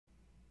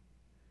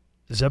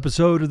This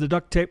episode of the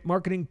Duct Tape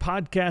Marketing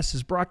Podcast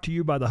is brought to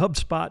you by the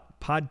HubSpot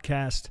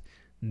Podcast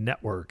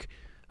Network.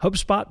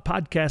 HubSpot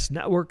Podcast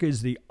Network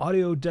is the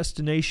audio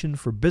destination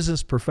for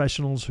business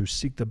professionals who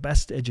seek the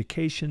best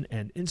education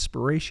and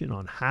inspiration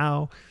on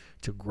how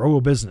to grow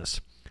a business.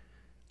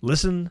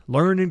 Listen,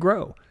 learn, and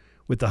grow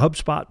with the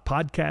HubSpot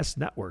Podcast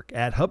Network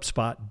at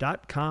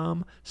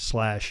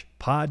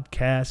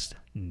HubSpot.com/podcast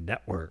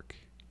network.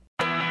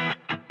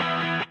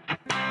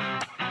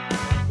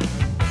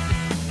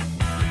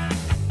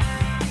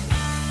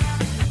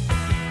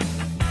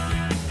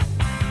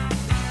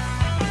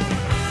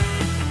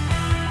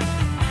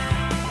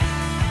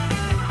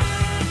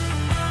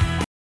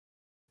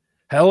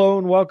 Hello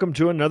and welcome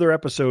to another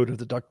episode of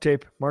the Duct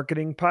Tape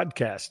Marketing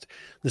Podcast.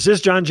 This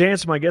is John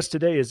Jantsch. My guest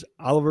today is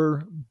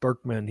Oliver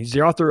Burkeman. He's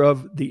the author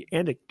of The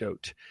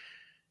Antidote,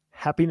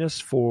 Happiness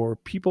for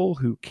People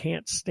Who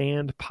Can't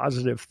Stand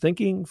Positive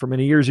Thinking. For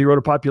many years, he wrote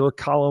a popular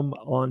column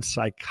on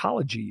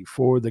psychology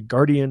for the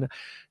Guardian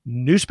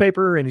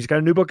newspaper, and he's got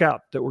a new book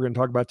out that we're going to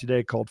talk about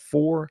today called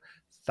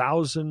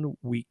 4,000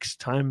 Weeks,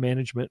 Time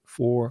Management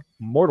for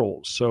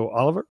Mortals. So,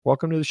 Oliver,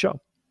 welcome to the show.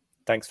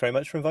 Thanks very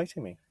much for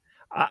inviting me.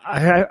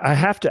 I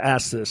have to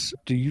ask this.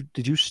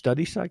 Did you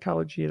study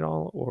psychology at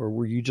all, or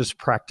were you just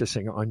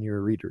practicing on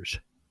your readers?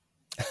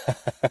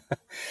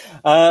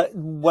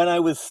 When I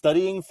was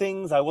studying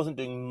things, I wasn't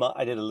doing much.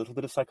 I did a little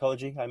bit of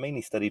psychology. I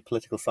mainly studied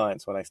political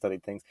science when I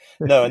studied things.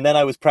 No, and then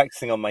I was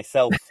practicing on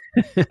myself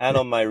and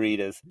on my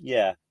readers.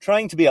 Yeah,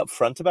 trying to be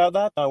upfront about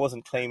that. I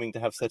wasn't claiming to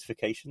have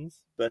certifications,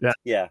 but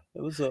yeah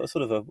it was a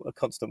sort of a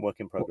constant work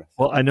in progress.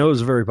 Well, I know it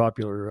was a very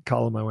popular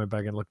column. I went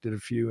back and looked at a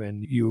few,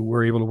 and you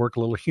were able to work a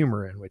little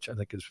humor in, which I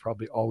think is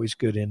probably always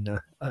good in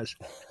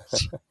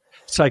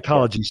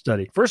psychology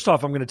study. First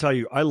off, I'm going to tell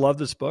you, I love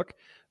this book,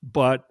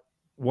 but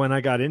when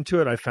I got into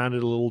it, I found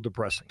it a little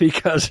depressing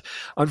because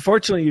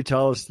unfortunately you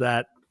tell us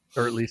that,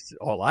 or at least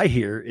all I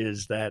hear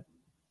is that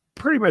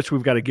pretty much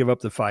we've got to give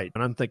up the fight.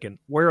 And I'm thinking,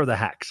 where are the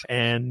hacks?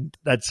 And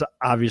that's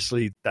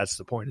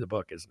the point of the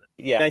book, isn't it?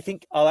 Yeah, I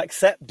think I'll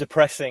accept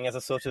depressing as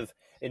a sort of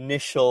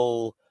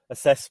initial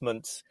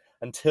assessment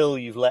until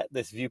you've let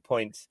this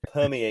viewpoint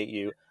permeate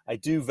you. I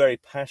do very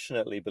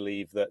passionately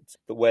believe that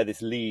where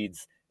this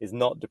leads is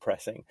not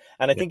depressing.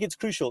 And I think it's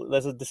crucial.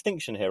 There's a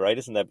distinction here, right?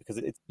 Isn't there? Because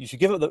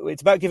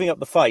it's about giving up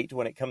the fight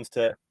when it comes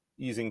to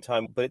using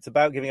time, but it's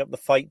about giving up the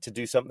fight to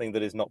do something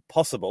that is not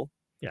possible,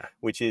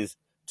 which is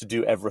to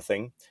do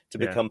everything, to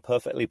become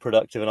perfectly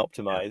productive and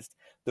optimized.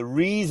 The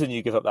reason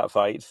you give up that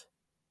fight,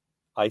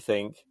 I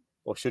think,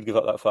 or should give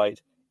up that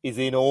fight, is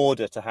in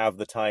order to have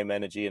the time,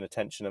 energy, and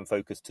attention and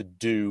focus to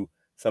do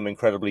some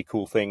incredibly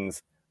cool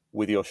things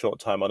with your short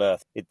time on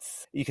Earth.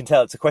 You can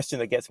tell it's a question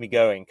that gets me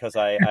going because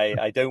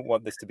I don't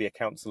want this to be a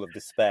counsel of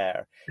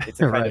despair. It's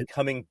a kind of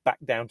coming back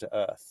down to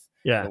earth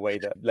in a way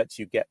that lets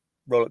you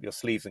roll up your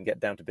sleeves and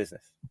get down to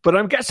business. But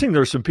I'm guessing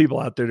there's some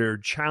people out there that are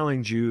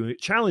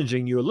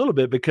challenging you a little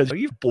bit because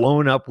you've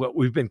blown up what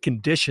we've been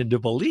conditioned to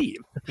believe.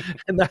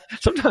 And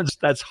sometimes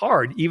that's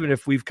hard, even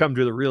if we've come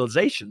to the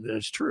realization that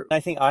it's true.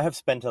 I think I have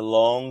spent a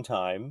long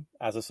time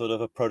as a sort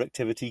of a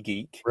productivity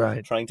geek,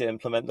 trying to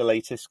implement the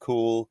latest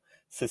cool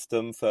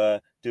system for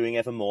doing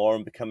ever more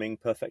and becoming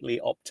perfectly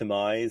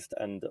optimized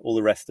and all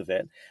the rest of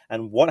it.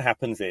 And what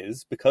happens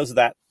is because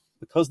the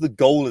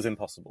goal is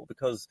impossible,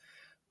 because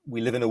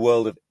we live in a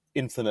world of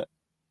infinite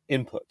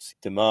inputs,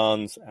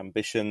 demands,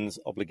 ambitions,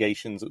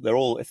 obligations, they're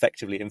all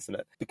effectively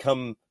infinite,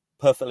 become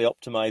perfectly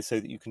optimized so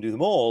that you can do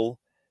them all.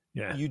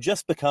 You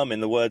just become, in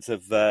the words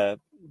of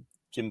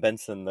Jim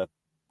Benson, the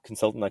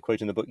consultant I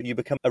quote in the book, you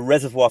become a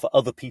reservoir for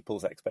other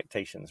people's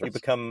expectations. You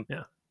become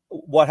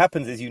what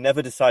happens is you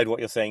never decide what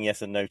you're saying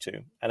yes and no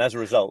to. And as a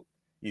result,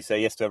 you say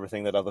yes to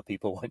everything that other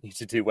people want you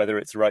to do, whether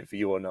it's right for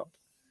you or not.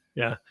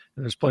 Yeah.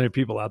 And there's plenty of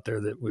people out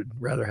there that would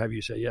rather have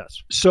you say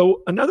yes.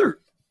 So another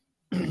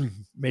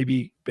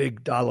maybe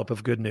big dollop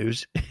of good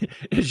news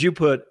is you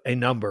put a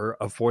number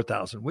of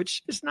 4,000,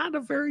 which is not a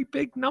very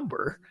big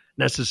number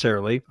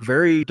necessarily,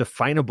 very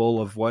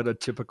definable of what a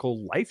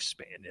typical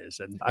lifespan is.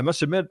 And I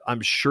must admit,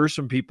 I'm sure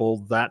some people,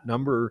 that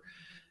number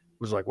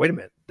was like, wait a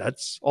minute,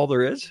 that's all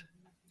there is?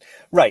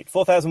 Right.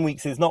 4,000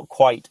 weeks is not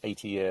quite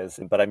 80 years,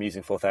 but I'm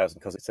using 4,000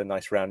 because it's a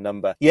nice round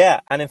number. Yeah.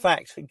 And in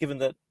fact, given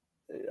that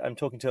I'm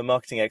talking to a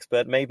marketing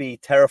expert, maybe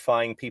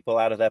terrifying people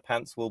out of their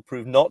pants will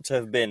prove not to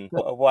have been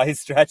a wise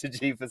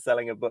strategy for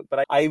selling a book.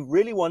 But I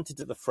really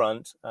wanted at the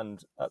front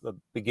and at the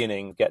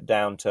beginning get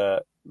down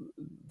to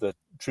the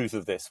truth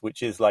of this,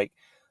 which is like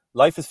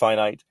life is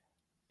finite.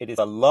 It is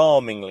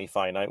alarmingly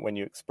finite when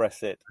you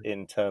express it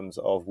in terms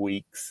of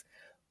weeks.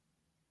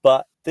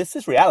 But this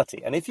is reality.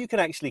 And if you can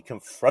actually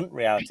confront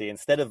reality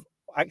instead of,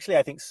 actually,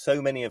 I think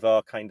so many of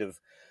our kind of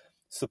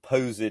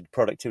supposed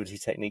productivity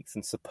techniques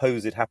and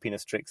supposed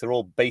happiness tricks are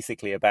all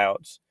basically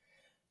about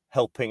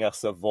helping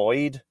us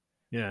avoid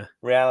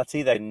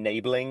reality. They're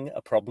enabling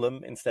a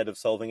problem instead of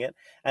solving it.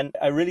 And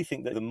I really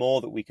think that the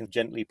more that we can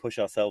gently push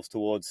ourselves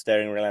towards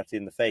staring reality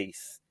in the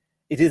face,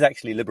 it is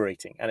actually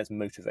liberating and it's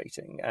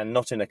motivating, and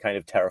not in a kind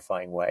of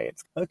terrifying way.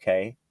 It's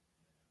okay,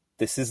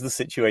 this is the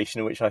situation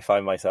in which I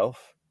find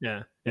myself.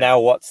 Yeah. Now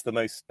what's the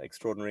most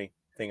extraordinary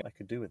thing I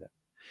could do with it?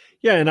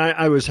 Yeah, and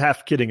I was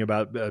half kidding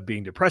about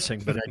being depressing,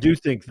 but I do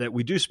think that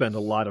we do spend a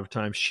lot of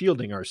time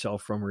shielding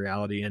ourselves from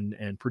reality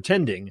and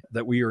pretending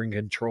that we are in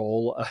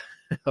control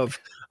of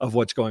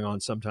what's going on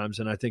sometimes.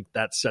 And I think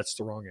that sets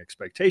the wrong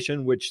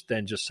expectation, which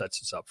then just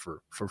sets us up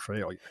for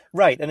failure.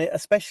 Right, and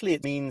especially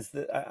it means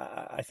that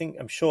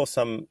I'm sure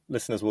some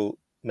listeners will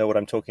know what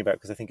I'm talking about,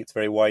 because I think it's a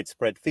very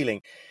widespread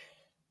feeling.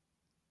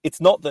 It's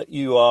not that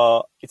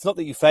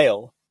you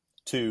fail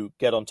to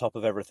get on top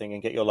of everything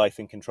and get your life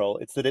in control.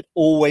 It's that it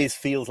always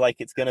feels like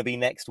it's going to be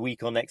next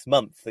week or next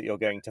month that you're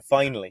going to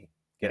finally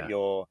get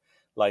your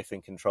life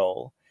in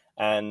control.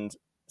 And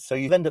so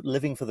you end up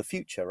living for the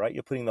future, right?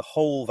 You're putting the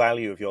whole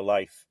value of your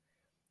life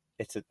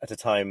at a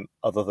time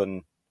other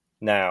than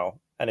now.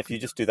 And if you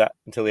just do that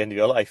until the end of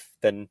your life,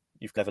 then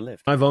you've never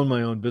lived. I've owned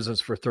my own business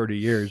for 30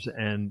 years,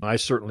 and I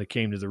certainly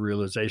came to the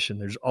realization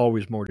there's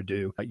always more to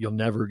do. You'll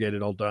never get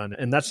it all done.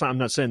 And I'm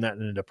not saying that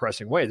in a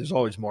depressing way. There's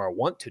always more I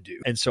want to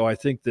do. And so I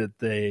think that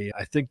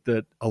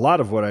a lot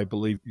of what I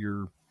believe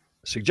you're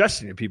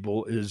suggesting to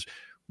people is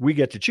we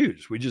get to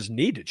choose. We just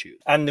need to choose.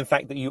 And in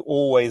fact, that you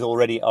always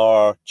already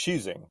are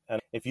choosing.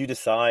 And if you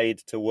decide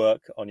to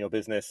work on your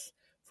business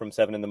from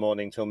 7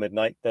 a.m. till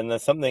midnight, then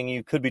there's something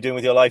you could be doing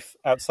with your life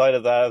outside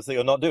of that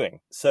you're not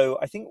doing. So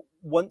I think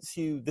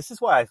this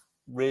is why I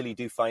really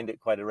do find it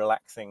quite a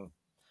relaxing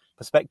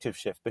perspective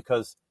shift,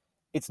 because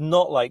it's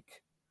not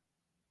like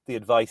the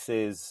advice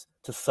is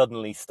to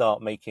suddenly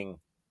start making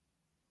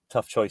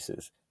tough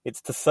choices. It's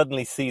to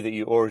suddenly see that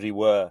you already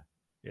were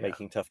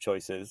making tough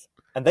choices,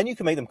 and then you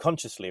can make them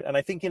consciously. And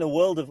I think in a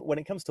world of, when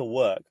it comes to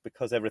work,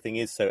 because everything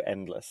is so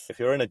endless, if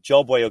you're in a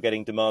job where you're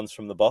getting demands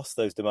from the boss,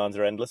 those demands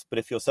are endless. But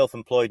if you're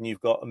self-employed and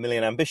you've got a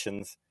million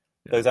ambitions,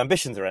 those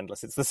ambitions are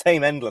endless. It's the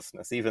same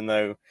endlessness, even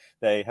though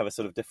they have a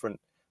sort of different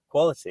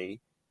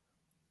quality.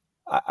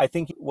 I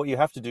think what you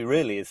have to do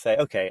really is say,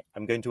 okay,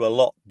 I'm going to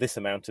allot this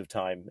amount of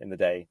time in the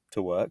day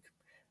to work,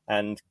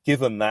 and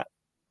given that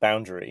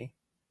boundary,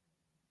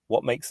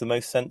 what makes the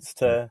most sense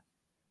to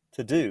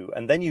do.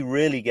 And then you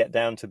really get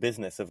down to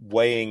business of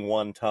weighing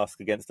one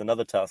task against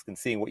another task and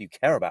seeing what you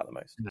care about the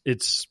most.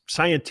 It's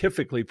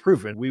scientifically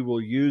proven. We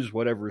will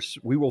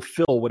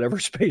fill whatever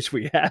space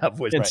we have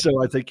with. And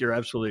so I think you're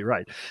absolutely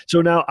right.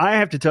 So now I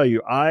have to tell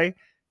you,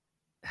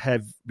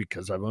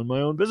 because I've owned my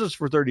own business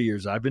for 30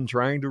 years, I've been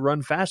trying to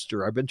run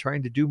faster. I've been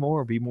trying to do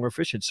more, be more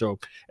efficient. So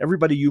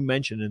everybody you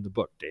mentioned in the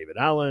book, David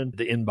Allen,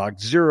 the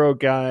Inbox Zero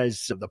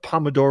guys, the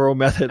Pomodoro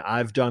method,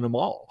 I've done them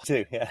all.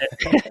 Too, yeah.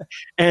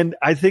 And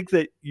I think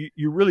that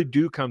you really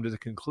do come to the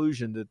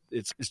conclusion that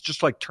it's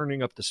just like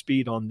turning up the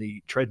speed on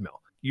the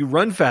treadmill. You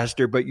run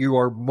faster, but you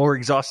are more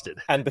exhausted.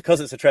 And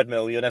because it's a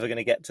treadmill, you're never going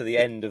to get to the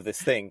end of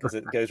this thing because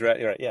it goes right.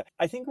 Yeah.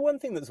 I think one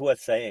thing that's worth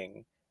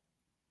saying,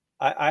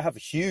 I have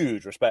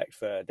huge respect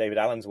for David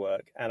Allen's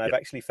work, and I've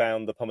actually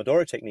found the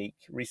Pomodoro technique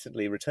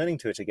recently, returning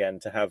to it again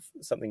to have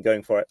something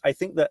going for it. I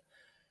think that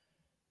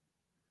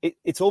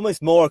it's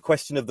almost more a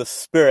question of the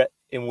spirit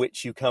in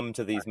which you come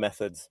to these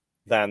methods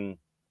than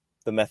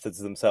the methods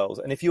themselves.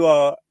 And if you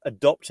are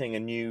adopting a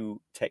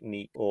new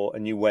technique or a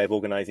new way of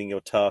organizing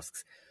your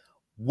tasks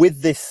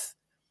with this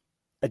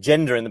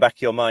agenda in the back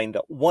of your mind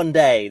that one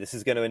day this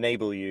is going to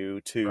enable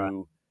you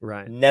to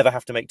never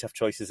have to make tough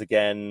choices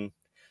again,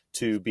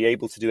 to be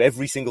able to do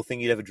every single thing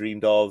you'd ever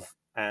dreamed of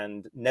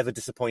and never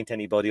disappoint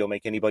anybody or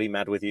make anybody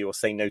mad with you or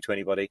say no to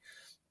anybody,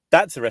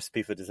 that's a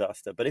recipe for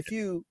disaster. But if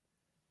you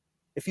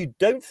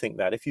don't think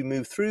that, if you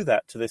move through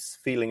that to this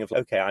feeling of,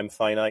 okay, I'm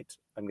finite,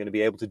 I'm going to be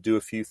able to do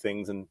a few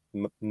things and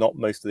not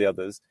most of the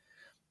others.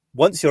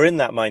 Once you're in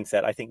that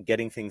mindset, I think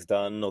getting things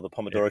done or the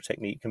Pomodoro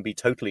technique can be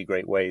totally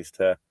great ways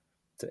to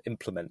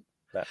implement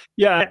that.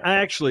 Yeah,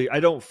 I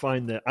don't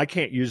find that I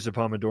can't use the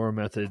Pomodoro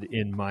method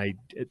in my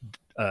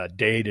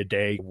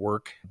day-to-day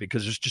work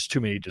because there's just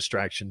too many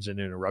distractions and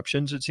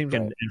interruptions, it seems.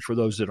 Right. And for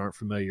those that aren't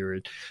familiar,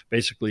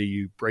 basically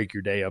you break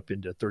your day up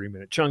into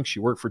 30-minute chunks.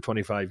 You work for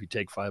 25, you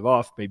take 5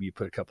 off, maybe you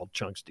put a couple of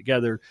chunks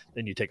together,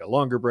 then you take a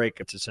longer break.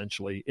 It's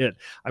essentially it.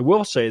 I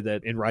will say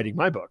that in writing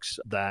my books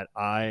that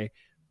I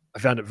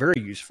found it very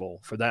useful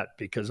for that,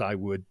 because I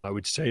would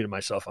say to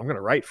myself, I'm going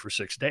to write for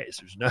 6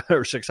 days.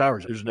 Or 6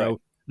 hours. There's no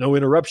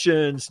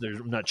interruptions.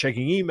 I'm not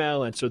checking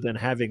email. And so then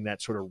having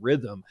that sort of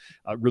rhythm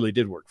really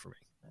did work for me.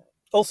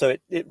 Also,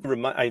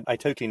 I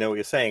totally know what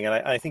you're saying. And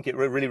I think it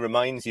really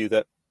reminds you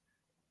that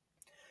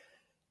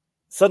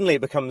suddenly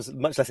it becomes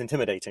much less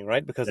intimidating,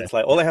 right? Because it's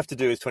like, all I have to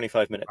do is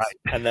 25 minutes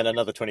and then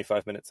another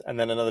 25 minutes and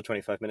then another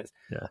 25 minutes.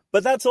 Yeah.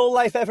 But that's all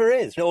life ever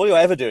is. All you're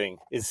ever doing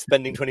is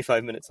spending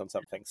 25 minutes on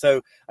something. So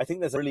I think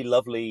there's a really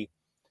lovely,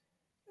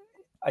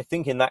 I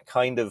think in that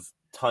kind of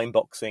time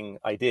boxing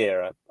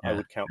idea, I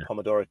would count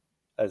Pomodoro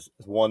as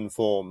one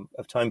form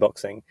of time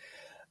boxing.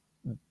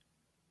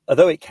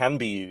 Although it can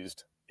be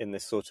used in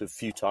this sort of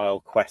futile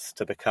quest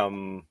to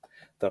become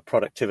the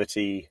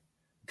productivity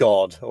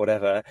god or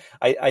whatever,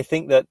 I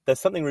think that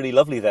there's something really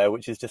lovely there,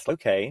 which is just,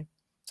 okay,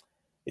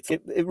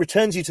 it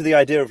returns you to the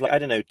idea of, like, I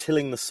don't know,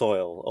 tilling the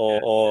soil,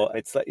 or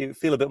it's like you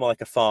feel a bit more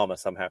like a farmer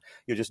somehow.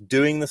 You're just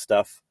doing the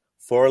stuff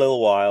for a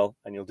little while,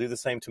 and you'll do the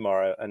same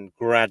tomorrow, and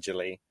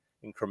gradually,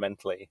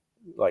 incrementally,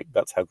 like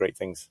that's how great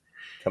things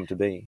come to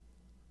be.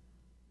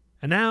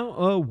 And now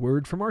a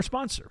word from our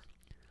sponsor.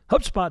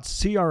 HubSpot's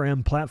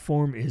CRM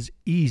platform is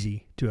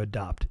easy to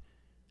adopt.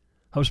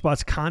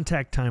 HubSpot's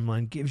contact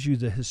timeline gives you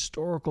the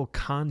historical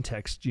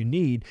context you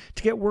need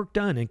to get work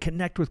done and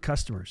connect with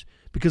customers.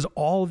 Because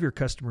all of your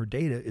customer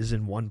data is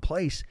in one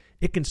place,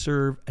 it can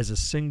serve as a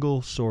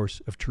single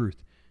source of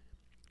truth.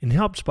 In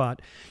HubSpot,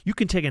 you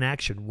can take an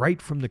action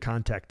right from the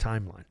contact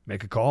timeline.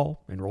 Make a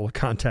call, enroll a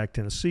contact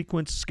in a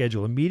sequence,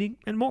 schedule a meeting,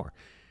 and more.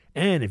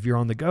 And if you're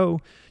on the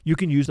go, you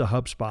can use the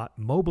HubSpot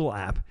mobile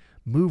app,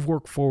 move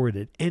work forward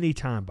at any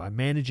time by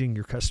managing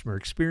your customer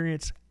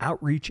experience,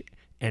 outreach,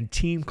 and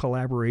team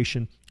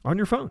collaboration on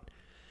your phone.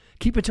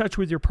 Keep in touch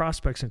with your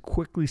prospects and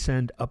quickly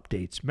send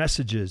updates,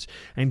 messages,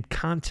 and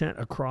content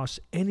across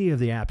any of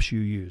the apps you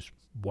use,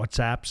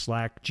 WhatsApp,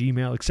 Slack,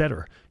 Gmail,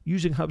 etc.,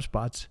 using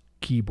HubSpot's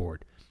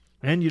keyboard.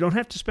 And you don't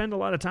have to spend a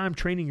lot of time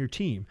training your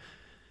team.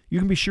 You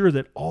can be sure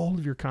that all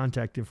of your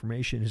contact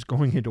information is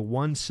going into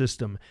one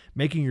system,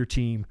 making your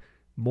team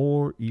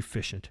more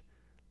efficient.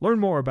 Learn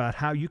more about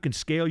how you can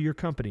scale your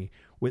company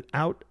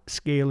without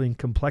scaling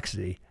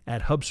complexity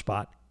at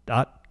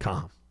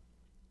HubSpot.com.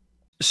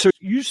 So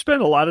you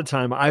spend a lot of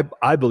time,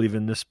 I believe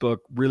in this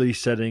book, really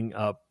setting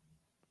up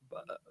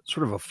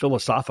sort of a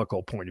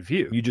philosophical point of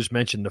view. You just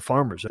mentioned the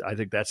farmers. I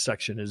think that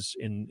section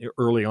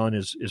early on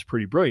is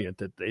pretty brilliant,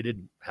 that they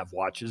didn't have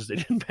watches. They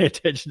didn't pay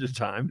attention to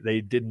time.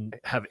 They didn't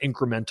have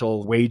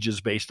incremental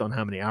wages based on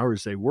how many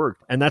hours they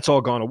worked. And that's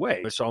all gone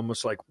away. It's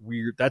almost like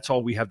that's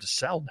all we have to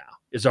sell now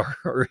is our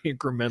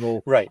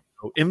incremental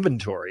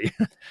inventory.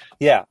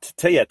 Yeah.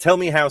 Tell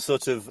me how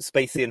sort of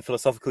spacey and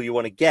philosophical you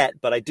want to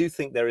get. But I do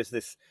think there is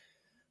this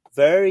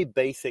very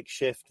basic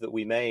shift that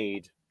we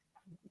made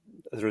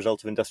as a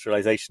result of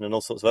industrialization and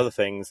all sorts of other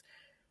things,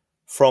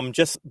 from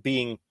just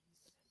being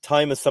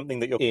time as something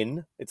that you're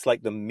in, it's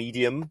like the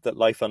medium that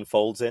life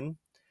unfolds in,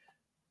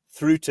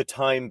 through to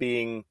time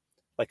being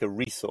like a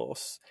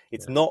resource.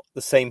 It's not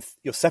the same.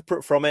 You're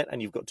separate from it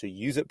and you've got to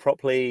use it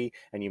properly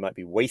and you might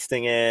be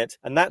wasting it.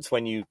 And that's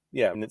when and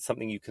it's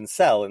something you can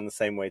sell in the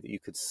same way that you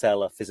could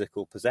sell a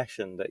physical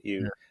possession that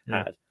you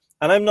had.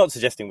 And I'm not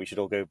suggesting we should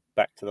all go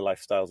back to the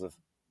lifestyles of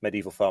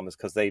medieval farmers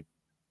because they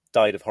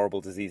died of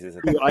horrible diseases.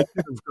 I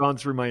could have gone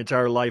through my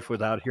entire life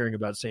without hearing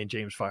about St.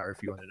 James Fire,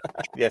 if you wanted to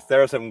know. Yes,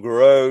 there are some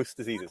gross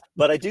diseases.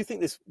 But I do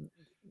think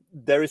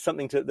there's some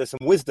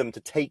wisdom to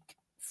take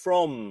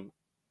from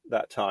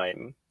that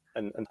time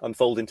and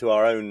unfold into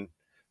our own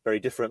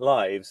very different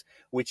lives,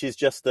 which is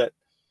just that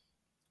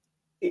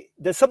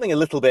there's something a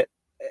little bit,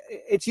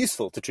 it's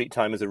useful to treat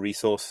time as a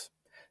resource,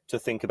 to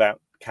think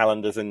about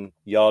calendars and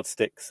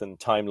yardsticks and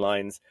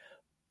timelines,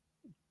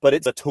 but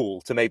it's a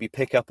tool to maybe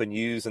pick up and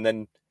use, and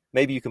then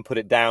maybe you can put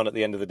it down at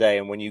the end of the day.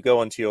 And when you go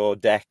onto your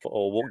deck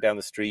or walk down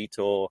the street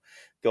or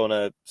go on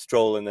a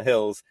stroll in the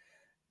hills,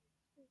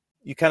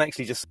 you can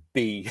actually just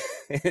be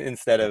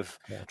instead of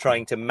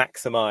trying to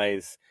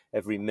maximize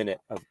every minute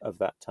of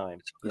that time.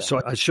 Yeah. So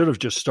I should have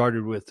just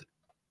started with,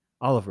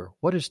 Oliver,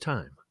 what is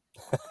time?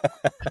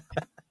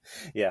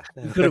 Yeah.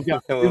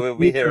 We'll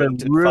be here in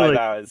 5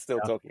 hours still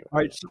talking about it. All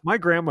right. So my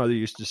grandmother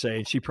used to say,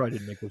 and she probably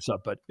didn't make this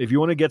up, but if you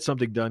want to get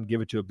something done,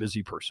 give it to a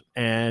busy person.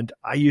 And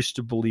I used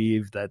to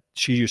believe that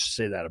she used to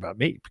say that about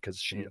me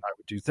because I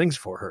would do things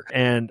for her.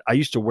 And I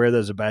used to wear that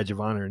as a badge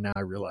of honor. And now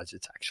I realize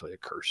it's actually a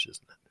curse,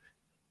 isn't it?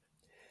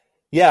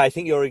 Yeah, I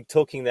think you're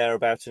talking there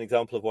about an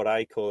example of what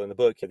I call in the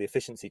book, the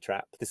efficiency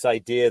trap. This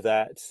idea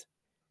that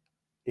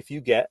if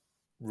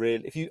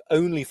you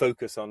only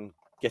focus on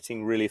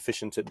getting really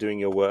efficient at doing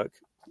your work,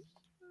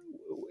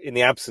 in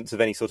the absence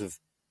of any sort of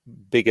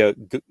bigger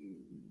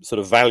sort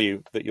of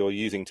value that you're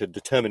using to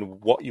determine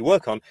what you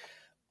work on,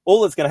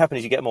 all that's going to happen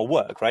is you get more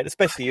work, right?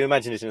 Especially you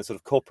imagine it in a sort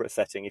of corporate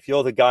setting. If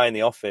you're the guy in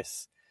the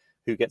office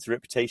who gets a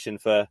reputation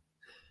for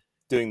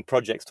doing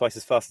projects twice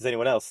as fast as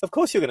anyone else, of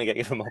course you're going to get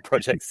given more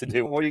projects to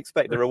do. What do you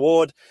expect? The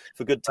reward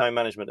for good time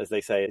management, as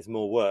they say, is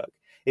more work.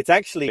 It's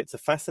a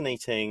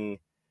fascinating,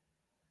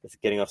 it's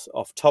getting us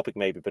off topic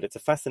maybe, but it's a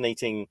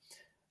fascinating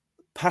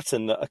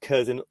pattern that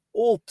occurs in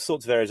all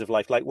sorts of areas of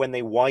life. Like when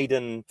they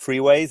widen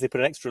freeways, they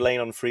put an extra lane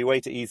on the freeway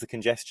to ease the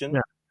congestion,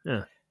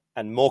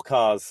 and more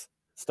cars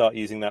start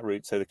using that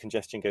route, so the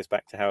congestion goes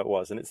back to how it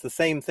was. And it's the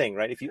same thing,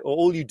 right? If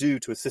all you do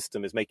to a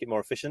system is make it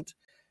more efficient,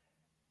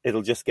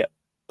 it'll just get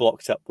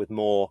blocked up with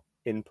more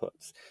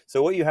inputs.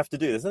 So what you have to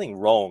do, there's nothing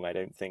wrong, I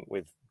don't think,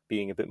 with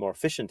being a bit more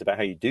efficient about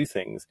how you do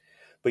things,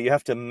 but you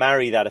have to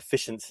marry that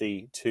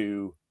efficiency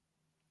to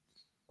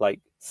like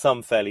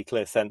some fairly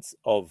clear sense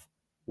of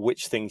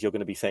which things you're going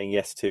to be saying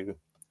yes to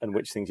and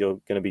which things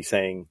you're going to be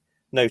saying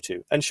no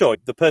to. And sure,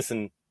 the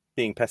person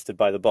being pestered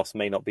by the boss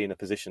may not be in a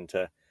position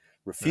to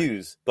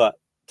refuse, but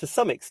to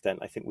some extent,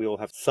 I think we all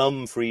have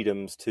some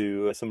freedoms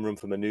some room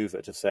for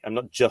maneuver to say, I'm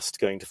not just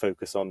going to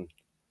focus on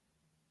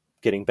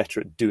getting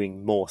better at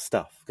doing more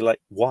stuff.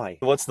 Like, why?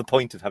 What's the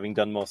point of having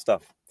done more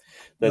stuff?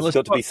 There's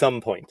got to be some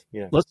point.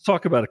 Yeah. Let's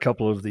talk about a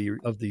couple of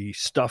the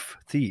stuff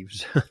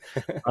thieves.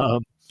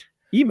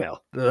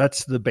 email.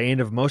 That's the bane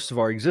of most of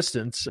our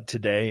existence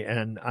today.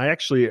 And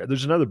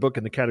there's another book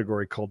in the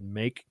category called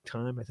Make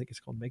Time. I think it's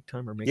called Make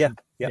Time or Make Time.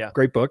 Yeah,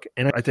 great book.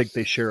 And I think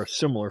they share a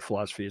similar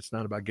philosophy. It's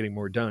not about getting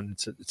more done.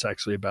 It's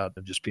actually about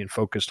just being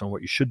focused on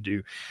what you should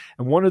do.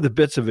 And one of the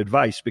bits of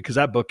advice, because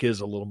that book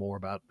is a little more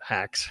about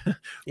hacks,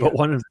 but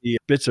one of the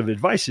bits of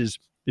advice is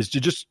to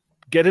just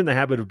get in the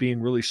habit of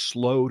being really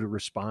slow to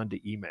respond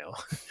to email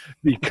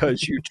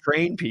because you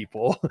train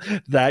people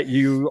that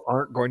you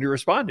aren't going to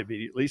respond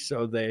immediately,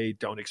 so they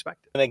don't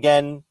expect it. And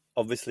again,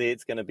 obviously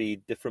it's going to be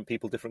different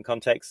people, different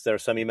contexts. There are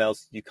some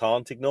emails you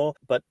can't ignore.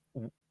 But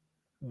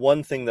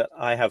one thing that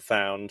I have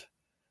found,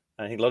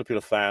 and I think a lot of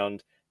people have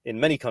found in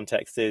many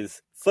contexts,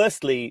 is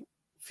firstly,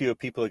 fewer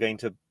people are going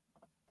to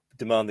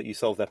demand that you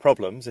solve their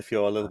problems if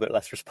you're a little bit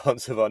less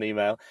responsive on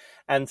email.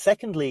 And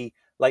secondly,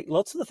 like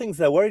lots of the things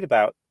they're worried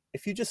about,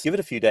 if you just give it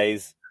a few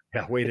days,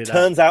 it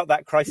turns out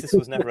that crisis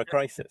was never a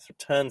crisis. It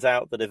turns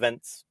out that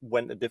events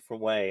went a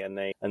different way, and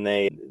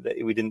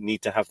we didn't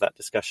need to have that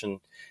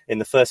discussion in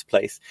the first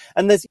place.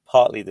 And there's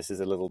partly, this is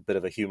a little bit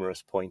of a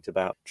humorous point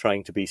about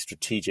trying to be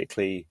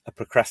strategically a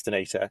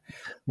procrastinator,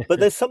 but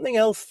there's something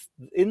else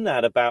in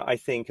that about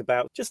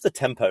just the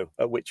tempo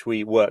at which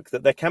we work,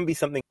 that there can be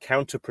something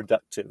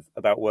counterproductive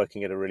about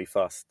working at a really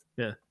fast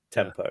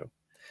tempo.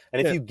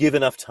 And if you give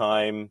enough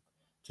time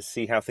to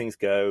see how things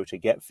go, to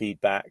get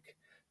feedback,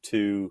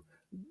 to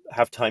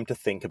have time to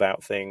think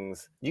about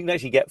things, you can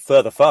actually get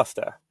further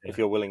faster if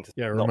you're willing to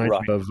not rush. It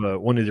reminds me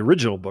of one of the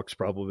original books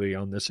probably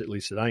on this, at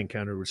least that I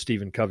encountered, was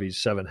Stephen Covey's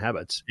 7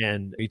 Habits.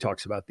 And he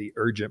talks about the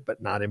urgent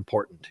but not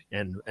important,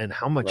 and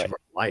how much of our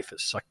life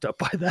is sucked up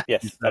by that.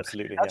 Yes,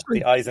 absolutely.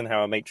 The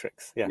Eisenhower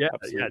Matrix. Yeah,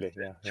 absolutely.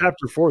 Yeah.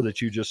 Chapter 4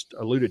 that you just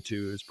alluded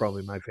to is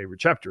probably my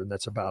favorite chapter, and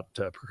that's about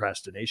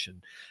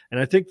procrastination. And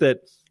I think that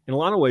in a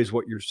lot of ways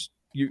what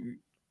you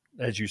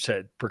as you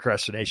said,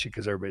 procrastination,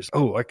 because everybody's,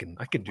 I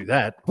can do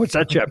that. What's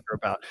that chapter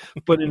about?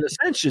 But in a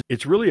sense,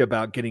 it's really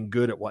about getting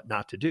good at what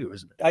not to do,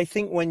 isn't it? I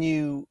think when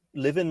you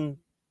live in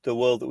the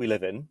world that we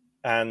live in,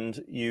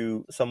 and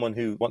someone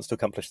who wants to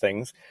accomplish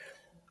things,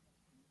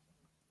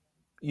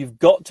 you've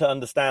got to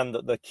understand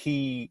that the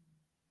key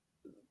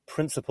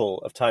principle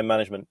of time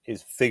management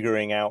is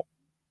figuring out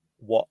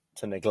what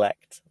to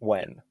neglect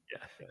when,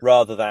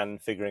 rather than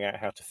figuring out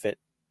how to fit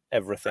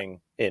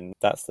everything in.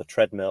 That's the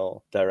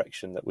treadmill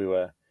direction that we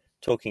were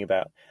talking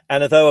about.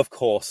 And although, of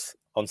course,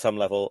 on some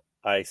level,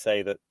 I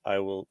say that I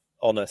will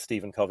honor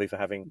Stephen Covey for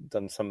having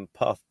done some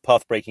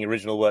path-breaking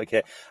original work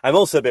here, I'm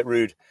also a bit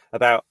rude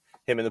about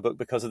him in the book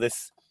because of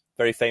this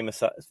very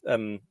famous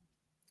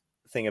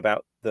thing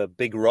about the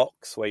big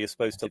rocks, where you're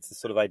supposed to, it's the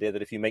sort of idea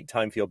that if you make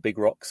time for your big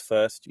rocks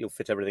first, you'll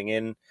fit everything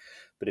in.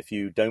 But if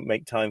you don't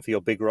make time for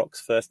your big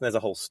rocks first, and there's a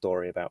whole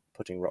story about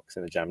putting rocks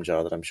in a jam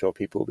jar that I'm sure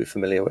people will be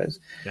familiar with.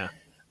 Yeah.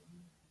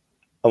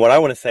 And what I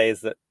want to say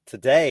is that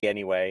today,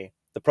 anyway,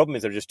 the problem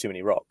is there are just too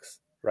many rocks,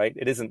 right?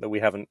 It isn't that we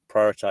haven't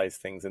prioritized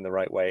things in the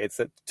right way. It's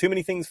that too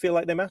many things feel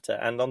like they matter,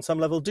 and on some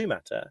level do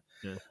matter.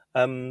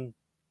 Yeah.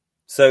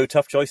 So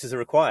tough choices are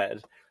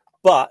required.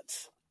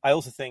 But I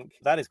also think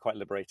that is quite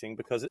liberating,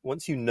 because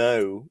once you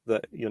know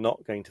that you're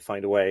not going to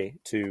find a way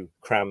to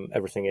cram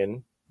everything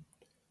in,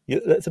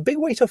 it's a big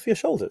weight off your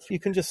shoulders. You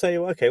can just say,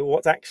 okay, well,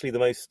 what's actually the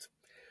most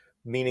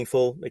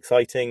meaningful,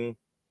 exciting,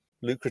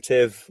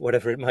 lucrative,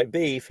 whatever it might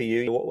be for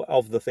you,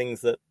 of the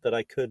things that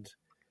I could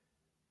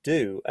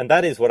do. And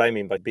that is what I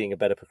mean by being a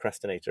better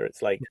procrastinator.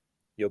 It's like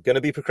you're going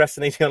to be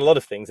procrastinating on a lot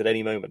of things at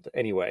any moment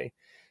anyway.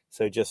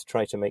 So just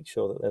try to make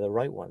sure that they're the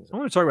right ones. I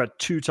want to talk about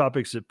 2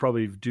 topics that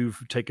probably do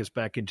take us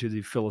back into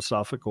the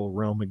philosophical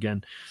realm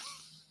again.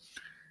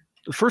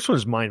 The first one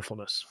is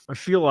mindfulness. I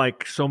feel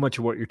like so much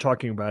of what you're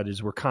talking about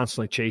is we're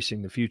constantly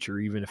chasing the future,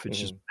 even if it's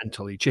just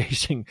mentally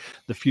chasing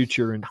the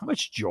future. And how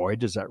much joy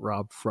does that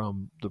rob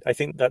from the... I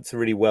think that's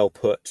really well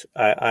put.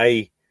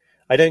 I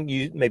don't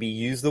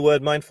use the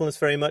word mindfulness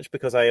very much,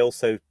 because I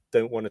also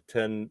don't want to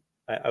turn...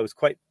 I was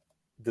quite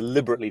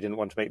deliberately didn't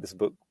want to make this a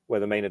book where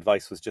the main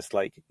advice was just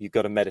like, you've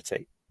got to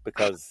meditate,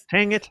 because...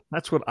 Hang it.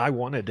 That's what I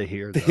wanted to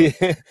hear.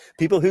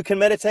 People who can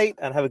meditate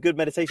and have a good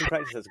meditation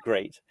practice, that's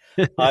great.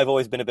 I've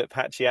always been a bit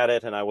patchy at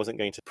it, and I wasn't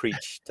going to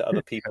preach to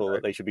other people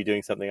that they should be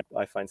doing something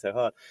I find so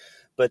hard.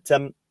 But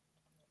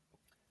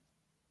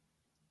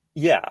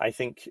I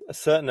think a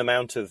certain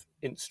amount of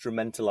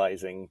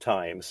instrumentalizing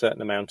time, a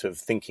certain amount of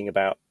thinking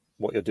about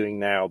what you're doing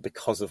now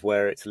because of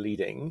where it's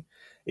leading,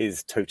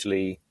 is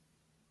totally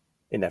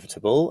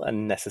inevitable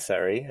and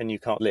necessary, and you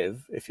can't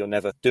live if you're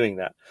never doing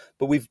that.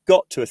 But we've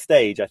got to a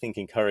stage, I think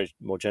encouraged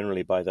more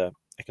generally by the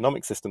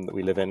economic system that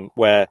we live in,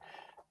 where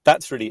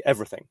that's really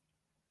everything.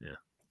 Yeah.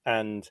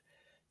 And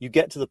you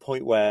get to the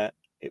point where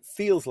it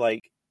feels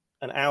like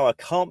an hour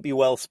can't be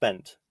well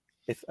spent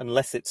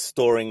unless it's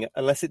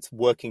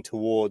working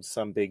towards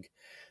some big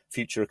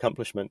future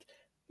accomplishment,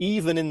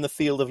 even in the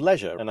field of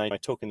leisure. And I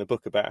talk in the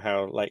book about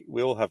how, like,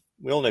 we all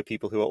know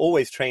people who are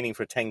always training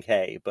for a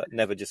 10K, but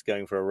never just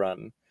going for a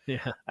run.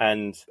 Yeah.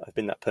 And I've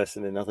been that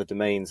person in other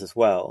domains as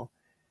well.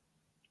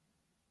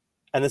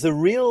 And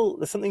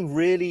there's something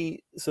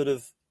really sort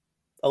of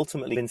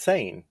ultimately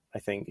insane, I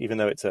think, even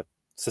though it's a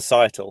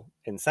societal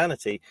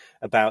insanity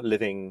about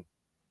living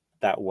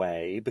that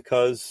way,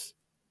 because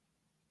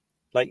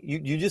like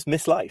you just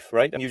miss life,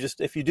 right? And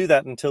if you do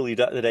that until the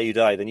day you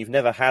die, then you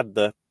never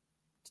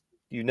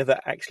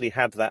actually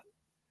had that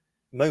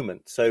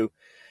moment. So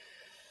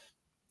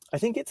I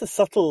think it's a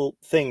subtle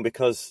thing,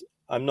 because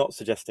I'm not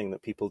suggesting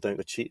that people don't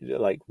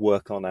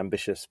work on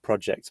ambitious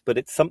projects, but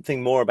it's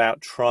something more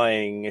about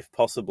trying, if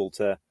possible,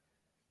 to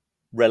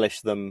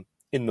relish them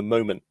in the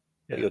moment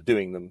that you're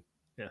doing them,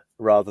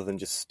 rather than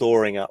just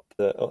storing up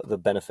the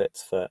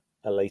benefits for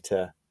a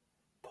later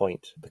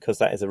point, because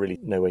that is a really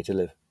no way to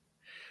live.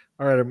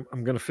 All right,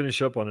 I'm going to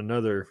finish up on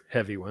another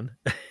heavy one.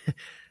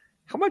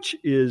 How much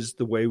is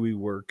the way we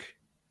work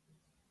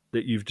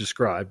that you've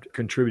described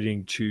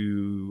contributing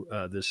to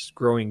this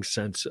growing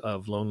sense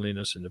of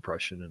loneliness and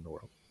depression in the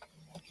world?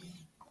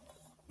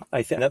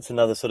 I think that's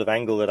another sort of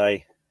angle that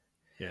I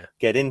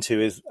get into,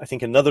 is I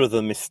think another of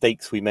the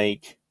mistakes we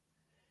make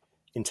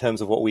in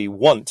terms of what we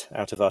want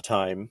out of our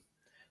time,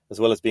 as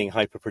well as being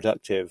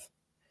hyper-productive,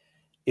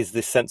 is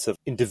this sense of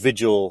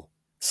individual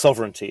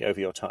sovereignty over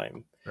your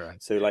time.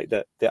 Right. So like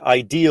the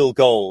ideal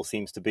goal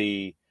seems to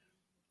be,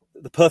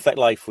 the perfect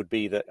life would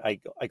be that I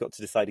got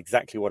to decide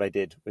exactly what I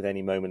did with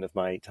any moment of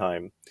my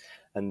time.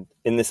 And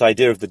in this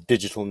idea of the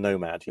digital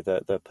nomad,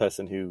 the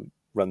person who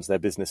runs their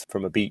business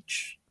from a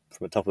beach,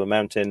 from the top of a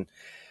mountain,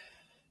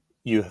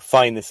 you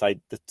find the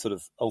sort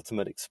of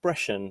ultimate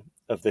expression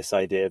of this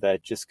idea. They're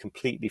just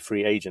completely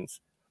free agents.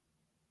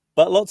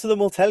 But lots of them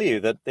will tell you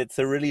that it's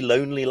a really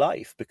lonely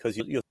life, because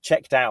you're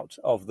checked out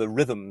of the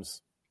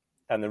rhythms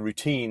and the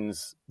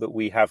routines that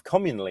we have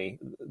communally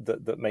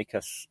that make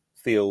us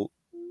feel,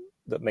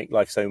 that make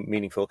life so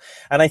meaningful.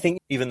 And I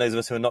think even those of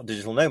us who are not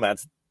digital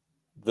nomads,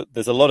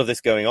 there's a lot of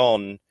this going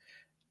on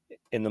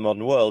in the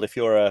modern world. If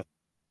you're a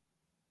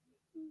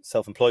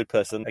self-employed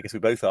person, I guess we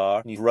both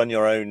are, and you run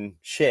your own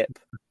ship,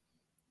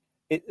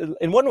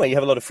 in one way you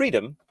have a lot of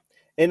freedom.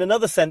 In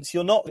another sense,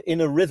 you're not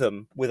in a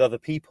rhythm with other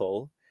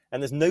people,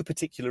 and there's no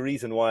particular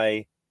reason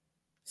why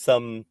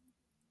some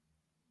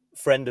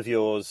friend of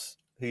yours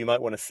who you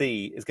might want to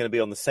see is going to be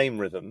on the same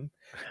rhythm.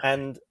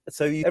 And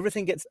so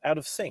everything gets out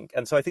of sync.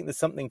 And so I think there's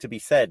something to be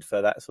said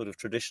for that sort of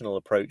traditional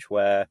approach,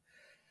 where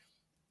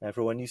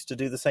everyone used to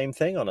do the same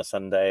thing on a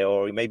Sunday,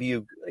 or maybe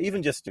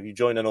if you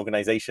join an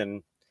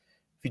organization,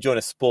 if you join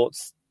a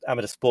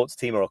amateur sports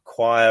team or a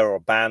choir or a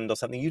band or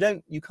something,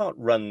 you can't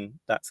run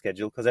that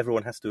schedule, because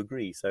everyone has to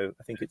agree. So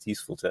I think it's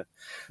useful to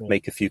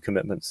make a few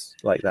commitments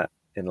like that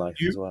in life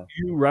as well.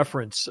 You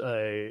reference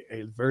a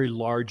very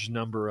large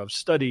number of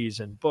studies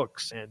and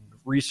books and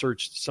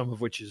research, some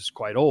of which is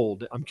quite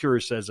old. I'm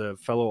curious, as a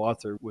fellow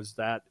author,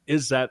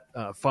 is that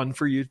fun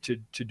for you to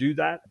do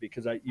that?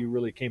 Because you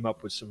really came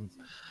up with some,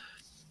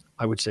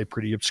 I would say,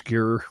 pretty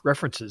obscure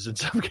references in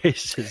some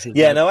cases.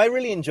 I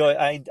really enjoy,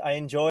 I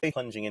enjoy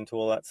plunging into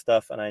all that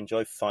stuff, and I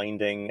enjoy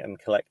finding and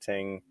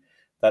collecting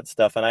that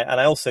stuff. And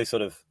I also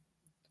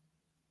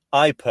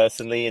I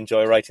personally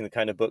enjoy writing the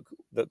kind of book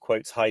that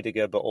quotes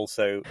Heidegger, but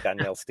also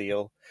Danielle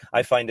Steele.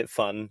 I find it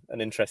fun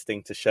and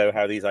interesting to show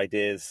how these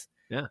ideas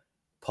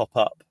pop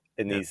up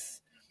in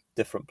these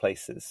different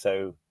places.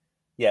 So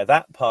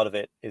that part of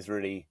it is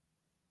really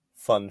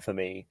fun for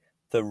me.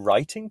 The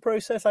writing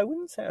process, I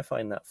wouldn't say I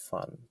find that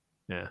fun.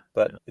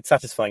 But it's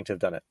satisfying to have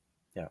done it.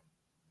 Yeah.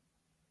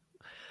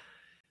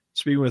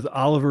 Speaking with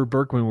Oliver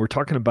Burkeman, we're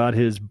talking about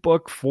his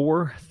book,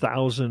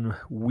 4,000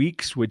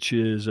 Weeks, which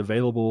is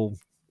available.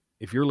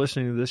 If you're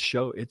listening to this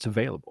show, it's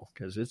available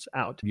because it's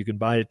out. You can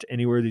buy it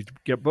anywhere that you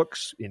get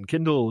books, in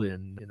Kindle,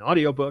 in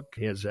audiobook.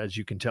 As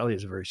you can tell, he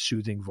has a very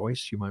soothing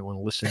voice. You might want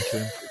to listen to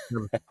him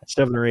for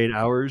 7 or 8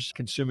 hours,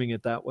 consuming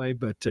it that way.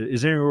 But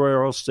is there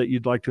anywhere else that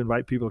you'd like to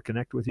invite people to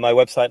connect with you? My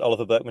website,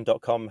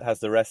 oliverburkeman.com, has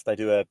the rest. I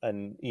do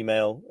an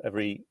email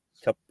every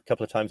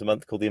couple of times a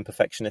month called The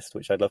Imperfectionist,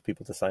 which I'd love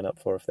people to sign up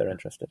for if they're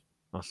interested.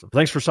 Awesome.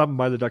 Thanks for stopping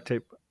by the Duct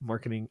Tape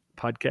Marketing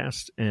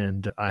Podcast.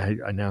 And I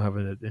now have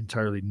an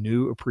entirely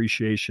new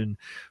appreciation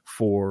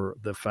for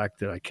the fact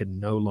that I can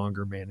no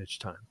longer manage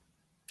time.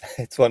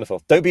 It's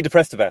wonderful. Don't be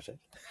depressed about it.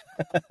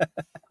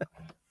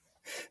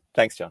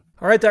 Thanks, John.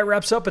 All right, that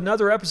wraps up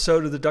another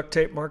episode of the Duct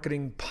Tape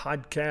Marketing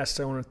Podcast.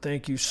 I want to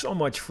thank you so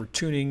much for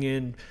tuning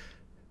in.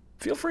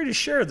 Feel free to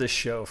share this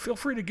show. Feel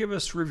free to give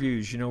us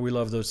reviews. We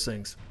love those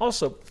things.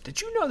 Also, did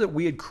you know that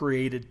we had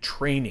created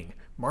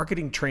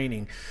marketing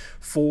training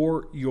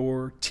for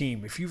your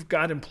team? If you've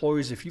got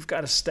employees, if you've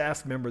got a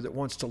staff member that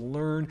wants to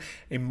learn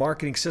a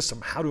marketing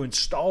system, how to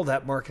install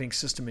that marketing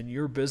system in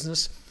your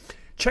business,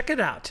 check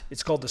it out.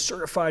 It's called the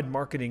Certified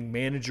Marketing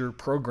Manager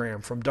Program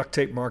from Duct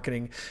Tape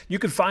Marketing. You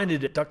can find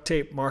it at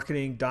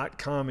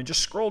ducttapemarketing.com and just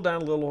scroll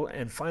down a little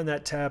and find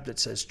that tab that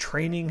says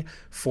Training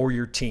for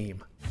Your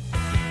Team.